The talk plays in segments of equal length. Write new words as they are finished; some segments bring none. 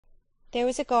There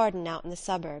was a garden out in the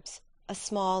suburbs, a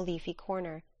small leafy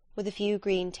corner, with a few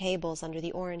green tables under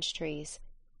the orange trees.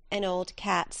 An old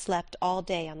cat slept all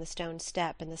day on the stone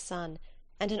step in the sun,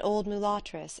 and an old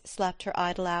mulatress slept her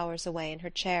idle hours away in her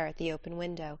chair at the open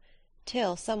window,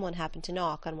 till someone happened to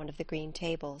knock on one of the green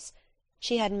tables.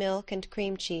 She had milk and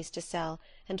cream cheese to sell,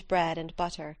 and bread and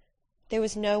butter. There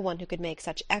was no one who could make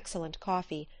such excellent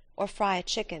coffee, or fry a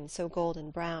chicken so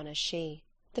golden brown as she.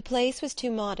 The place was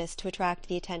too modest to attract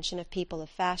the attention of people of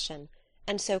fashion,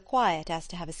 and so quiet as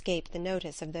to have escaped the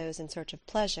notice of those in search of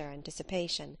pleasure and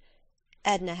dissipation.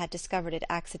 Edna had discovered it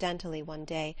accidentally one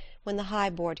day, when the high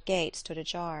board gate stood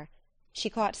ajar. She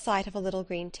caught sight of a little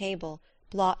green table,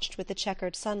 blotched with the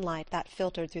checkered sunlight that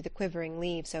filtered through the quivering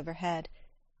leaves overhead.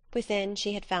 Within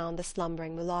she had found the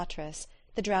slumbering mulatress,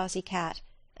 the drowsy cat,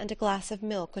 and a glass of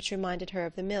milk which reminded her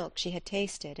of the milk she had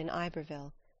tasted in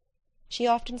Iberville. She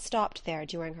often stopped there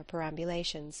during her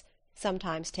perambulations,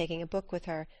 sometimes taking a book with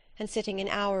her, and sitting an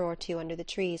hour or two under the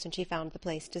trees when she found the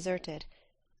place deserted.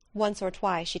 Once or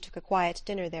twice she took a quiet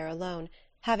dinner there alone,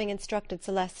 having instructed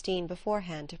Celestine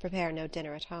beforehand to prepare no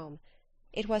dinner at home.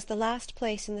 It was the last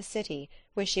place in the city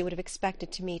where she would have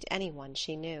expected to meet anyone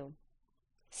she knew.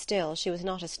 Still, she was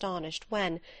not astonished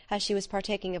when, as she was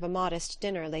partaking of a modest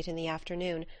dinner late in the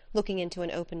afternoon, looking into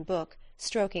an open book,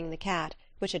 stroking the cat,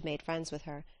 which had made friends with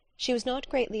her, she was not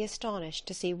greatly astonished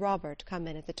to see Robert come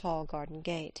in at the tall garden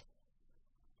gate.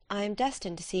 "I am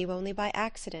destined to see you only by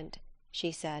accident,"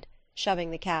 she said, shoving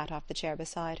the cat off the chair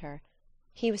beside her.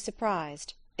 He was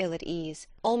surprised, ill at ease,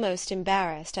 almost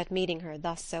embarrassed at meeting her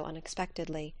thus so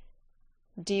unexpectedly.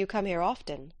 "Do you come here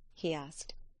often?" he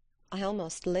asked. "I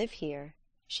almost live here,"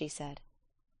 she said.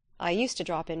 "I used to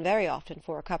drop in very often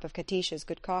for a cup of Katisha's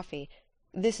good coffee.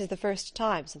 This is the first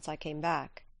time since I came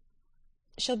back."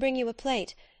 "She'll bring you a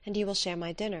plate, and you will share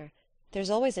my dinner. There's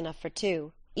always enough for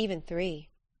two, even three."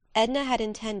 Edna had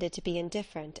intended to be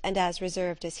indifferent and as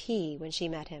reserved as he when she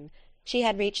met him. She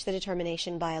had reached the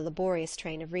determination by a laborious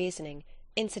train of reasoning,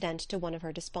 incident to one of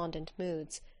her despondent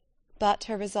moods. But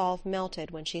her resolve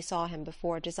melted when she saw him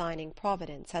before a designing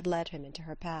Providence had led him into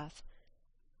her path.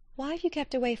 "Why have you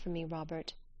kept away from me,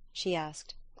 Robert?" she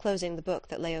asked, closing the book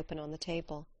that lay open on the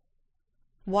table.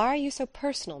 "Why are you so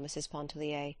personal, Mrs.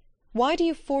 Pontellier? Why do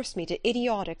you force me to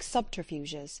idiotic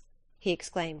subterfuges?" he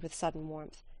exclaimed with sudden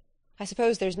warmth. "I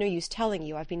suppose there's no use telling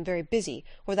you I've been very busy,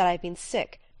 or that I've been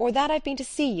sick, or that I've been to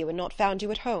see you and not found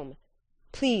you at home.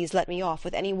 Please let me off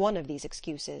with any one of these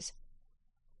excuses."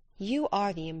 "You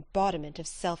are the embodiment of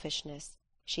selfishness,"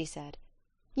 she said.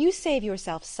 "You save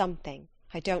yourself something,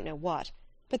 I don't know what,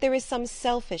 but there is some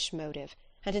selfish motive,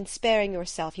 and in sparing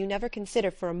yourself you never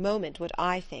consider for a moment what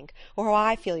I think, or how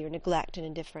I feel your neglect and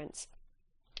indifference.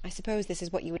 I suppose this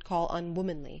is what you would call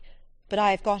unwomanly, but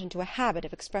I have got into a habit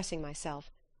of expressing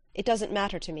myself. It doesn't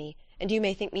matter to me, and you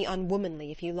may think me unwomanly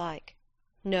if you like.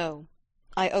 No,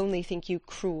 I only think you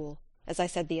cruel, as I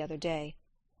said the other day.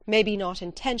 Maybe not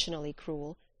intentionally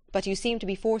cruel, but you seem to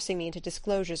be forcing me into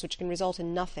disclosures which can result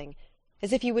in nothing,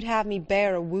 as if you would have me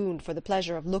bear a wound for the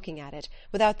pleasure of looking at it,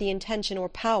 without the intention or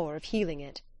power of healing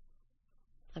it."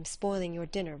 "I'm spoiling your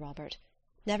dinner, Robert.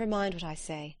 Never mind what I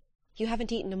say. You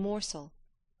haven't eaten a morsel."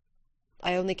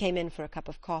 "I only came in for a cup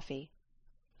of coffee."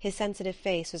 His sensitive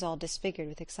face was all disfigured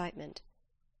with excitement.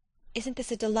 "Isn't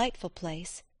this a delightful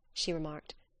place?" she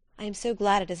remarked. "I am so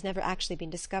glad it has never actually been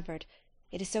discovered.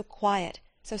 It is so quiet,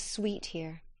 so sweet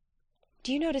here.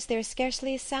 Do you notice there is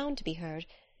scarcely a sound to be heard?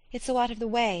 It's so out of the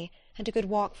way, and a good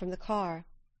walk from the car.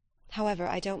 However,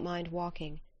 I don't mind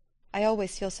walking. I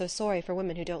always feel so sorry for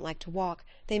women who don't like to walk.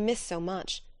 They miss so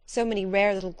much, so many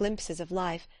rare little glimpses of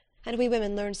life, and we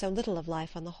women learn so little of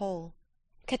life on the whole.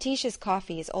 Katisha's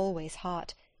coffee is always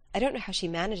hot. I don't know how she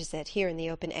manages it, here in the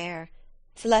open air.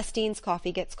 Celestine's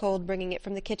coffee gets cold bringing it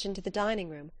from the kitchen to the dining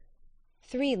room.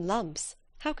 3 lumps!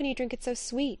 How can you drink it so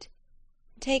sweet?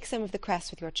 Take some of the cress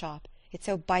with your chop. It's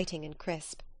so biting and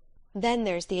crisp. Then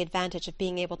there's the advantage of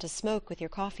being able to smoke with your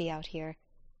coffee out here.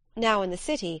 Now in the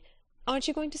city, aren't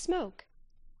you going to smoke?"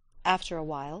 "After a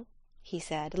while," he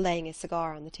said, laying a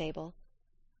cigar on the table.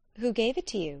 "Who gave it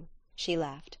to you?" she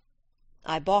laughed.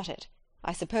 "I bought it.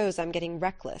 I suppose I'm getting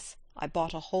reckless. I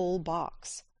bought a whole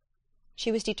box."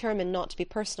 She was determined not to be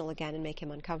personal again and make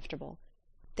him uncomfortable.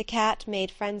 The cat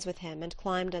made friends with him and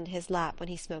climbed onto his lap when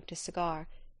he smoked his cigar.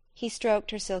 He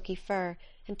stroked her silky fur,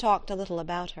 and talked a little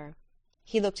about her.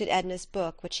 He looked at Edna's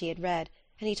book, which she had read,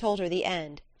 and he told her the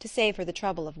end, to save her the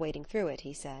trouble of wading through it,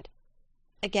 he said.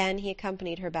 Again he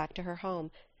accompanied her back to her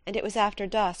home, and it was after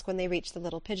dusk when they reached the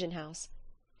little pigeon-house.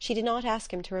 She did not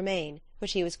ask him to remain,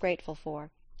 which he was grateful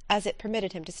for, as it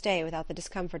permitted him to stay without the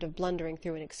discomfort of blundering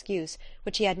through an excuse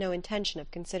which he had no intention of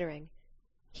considering.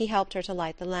 He helped her to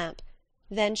light the lamp.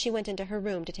 Then she went into her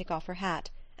room to take off her hat,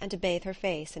 and to bathe her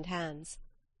face and hands.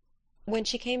 When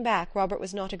she came back, Robert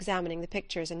was not examining the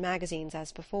pictures and magazines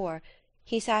as before.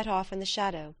 He sat off in the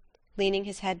shadow, leaning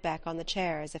his head back on the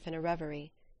chair as if in a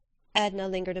reverie. Edna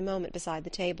lingered a moment beside the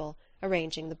table,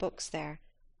 arranging the books there.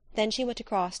 Then she went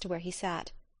across to where he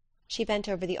sat. She bent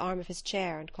over the arm of his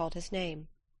chair and called his name.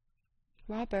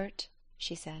 "Robert,"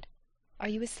 she said, "are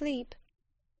you asleep?"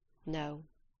 "No,"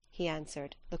 he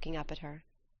answered, looking up at her.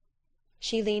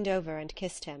 She leaned over and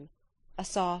kissed him, a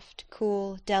soft,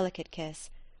 cool, delicate kiss,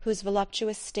 whose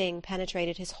voluptuous sting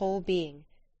penetrated his whole being.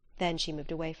 Then she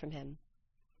moved away from him.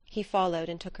 He followed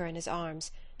and took her in his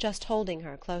arms, just holding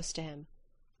her close to him.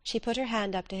 She put her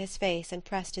hand up to his face and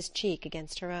pressed his cheek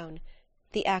against her own.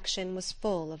 The action was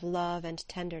full of love and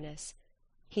tenderness.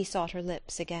 He sought her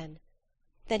lips again.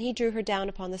 Then he drew her down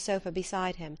upon the sofa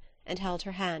beside him and held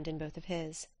her hand in both of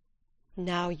his.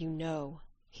 "Now you know,"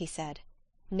 he said.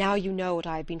 "Now you know what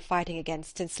I have been fighting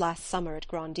against since last summer at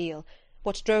Grand Isle,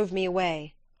 what drove me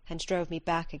away and drove me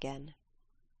back again."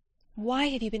 "Why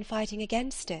have you been fighting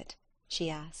against it?" she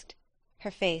asked.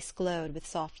 Her face glowed with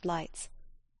soft lights.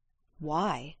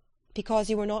 "Why? Because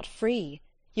you were not free.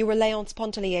 You were Léonce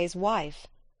Pontellier's wife.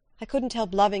 I couldn't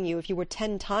help loving you if you were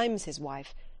 10 times his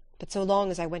wife, but so long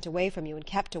as I went away from you and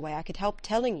kept away, I could help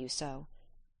telling you so."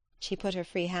 She put her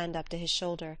free hand up to his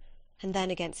shoulder, and then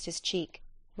against his cheek,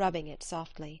 rubbing it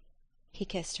softly. He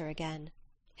kissed her again.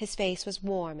 His face was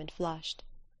warm and flushed.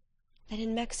 "Then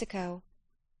in Mexico—"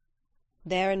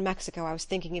 "There in Mexico I was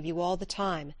thinking of you all the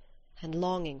time, and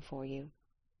longing for you."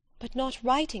 "But not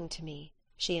writing to me,"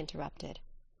 she interrupted.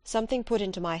 "Something put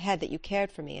into my head that you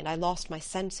cared for me, and I lost my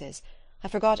senses. I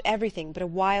forgot everything but a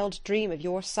wild dream of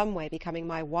your some way becoming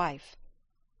my wife."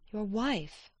 "Your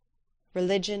wife?"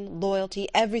 "Religion, loyalty,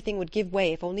 everything would give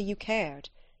way if only you cared."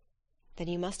 "Then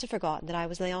you must have forgotten that I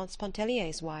was Léonce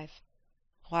Pontellier's wife."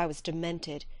 "Oh, I was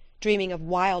demented, dreaming of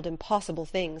wild, impossible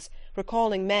things,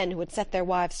 recalling men who had set their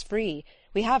wives free.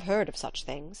 We have heard of such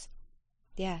things."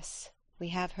 "Yes, we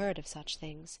have heard of such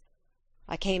things."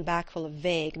 "I came back full of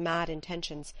vague, mad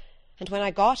intentions, and when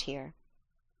I got here—"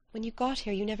 "When you got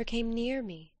here you never came near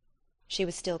me." She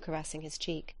was still caressing his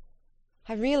cheek.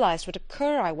 "I realized what a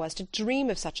cur I was to dream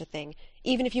of such a thing,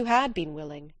 even if you had been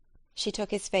willing." She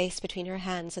took his face between her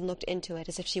hands and looked into it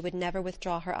as if she would never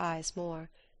withdraw her eyes more.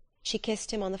 She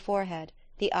kissed him on the forehead,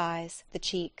 the eyes, the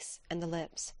cheeks, and the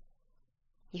lips.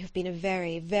 "You have been a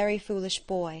very, very foolish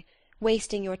boy,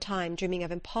 wasting your time dreaming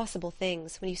of impossible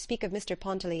things when you speak of Mr.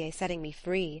 Pontellier setting me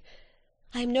free.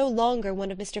 I am no longer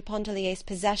one of Mr. Pontellier's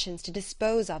possessions to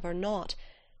dispose of or not.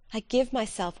 I give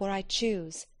myself where I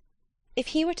choose. If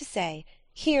he were to say,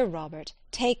 'Here, Robert,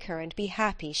 take her and be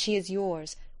happy, she is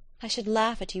yours,' I should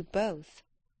laugh at you both."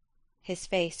 His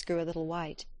face grew a little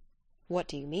white. "What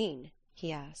do you mean?"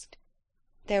 he asked.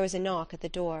 There was a knock at the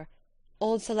door.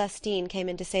 Old Celestine came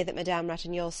in to say that Madame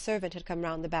Ratignolle's servant had come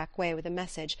round the back way with a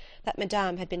message that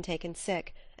Madame had been taken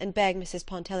sick, and begged Mrs.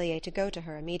 Pontellier to go to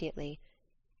her immediately.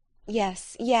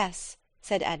 "Yes, yes,"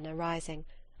 said Edna, rising.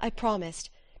 "I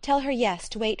promised. Tell her yes,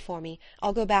 to wait for me.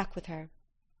 I'll go back with her."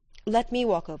 "Let me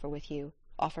walk over with you,"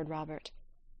 offered Robert.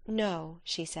 "No,"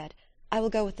 she said. "I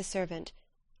will go with the servant."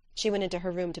 She went into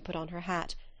her room to put on her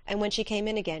hat, and when she came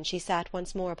in again she sat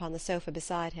once more upon the sofa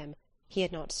beside him. He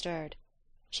had not stirred.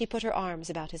 She put her arms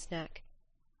about his neck.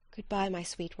 "Good-bye, my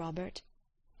sweet Robert.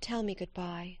 Tell me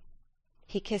good-bye."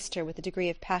 He kissed her with a degree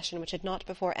of passion which had not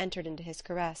before entered into his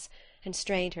caress, and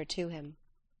strained her to him.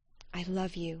 "I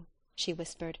love you," she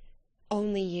whispered.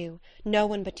 "Only you, no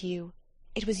one but you.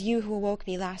 It was you who awoke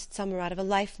me last summer out of a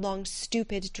lifelong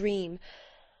stupid dream.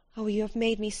 Oh, you have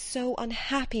made me so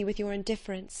unhappy with your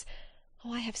indifference.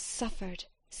 Oh, I have suffered,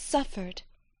 suffered.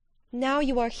 Now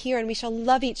you are here, and we shall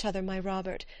love each other, my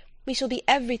Robert. We shall be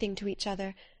everything to each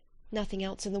other. Nothing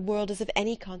else in the world is of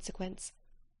any consequence.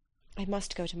 I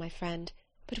must go to my friend,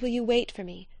 but will you wait for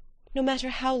me? No matter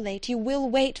how late, you will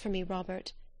wait for me,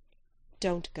 Robert."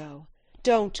 "Don't go,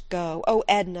 don't go! Oh,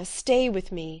 Edna, stay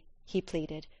with me!" he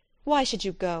pleaded. "Why should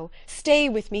you go? Stay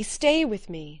with me, stay with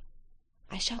me!"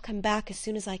 "I shall come back as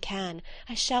soon as I can.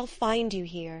 I shall find you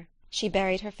here." She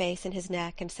buried her face in his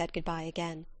neck and said good-bye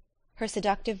again. Her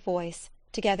seductive voice,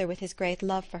 together with his great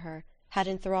love for her, had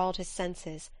enthralled his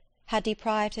senses, had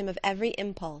deprived him of every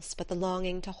impulse but the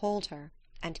longing to hold her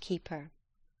and keep her.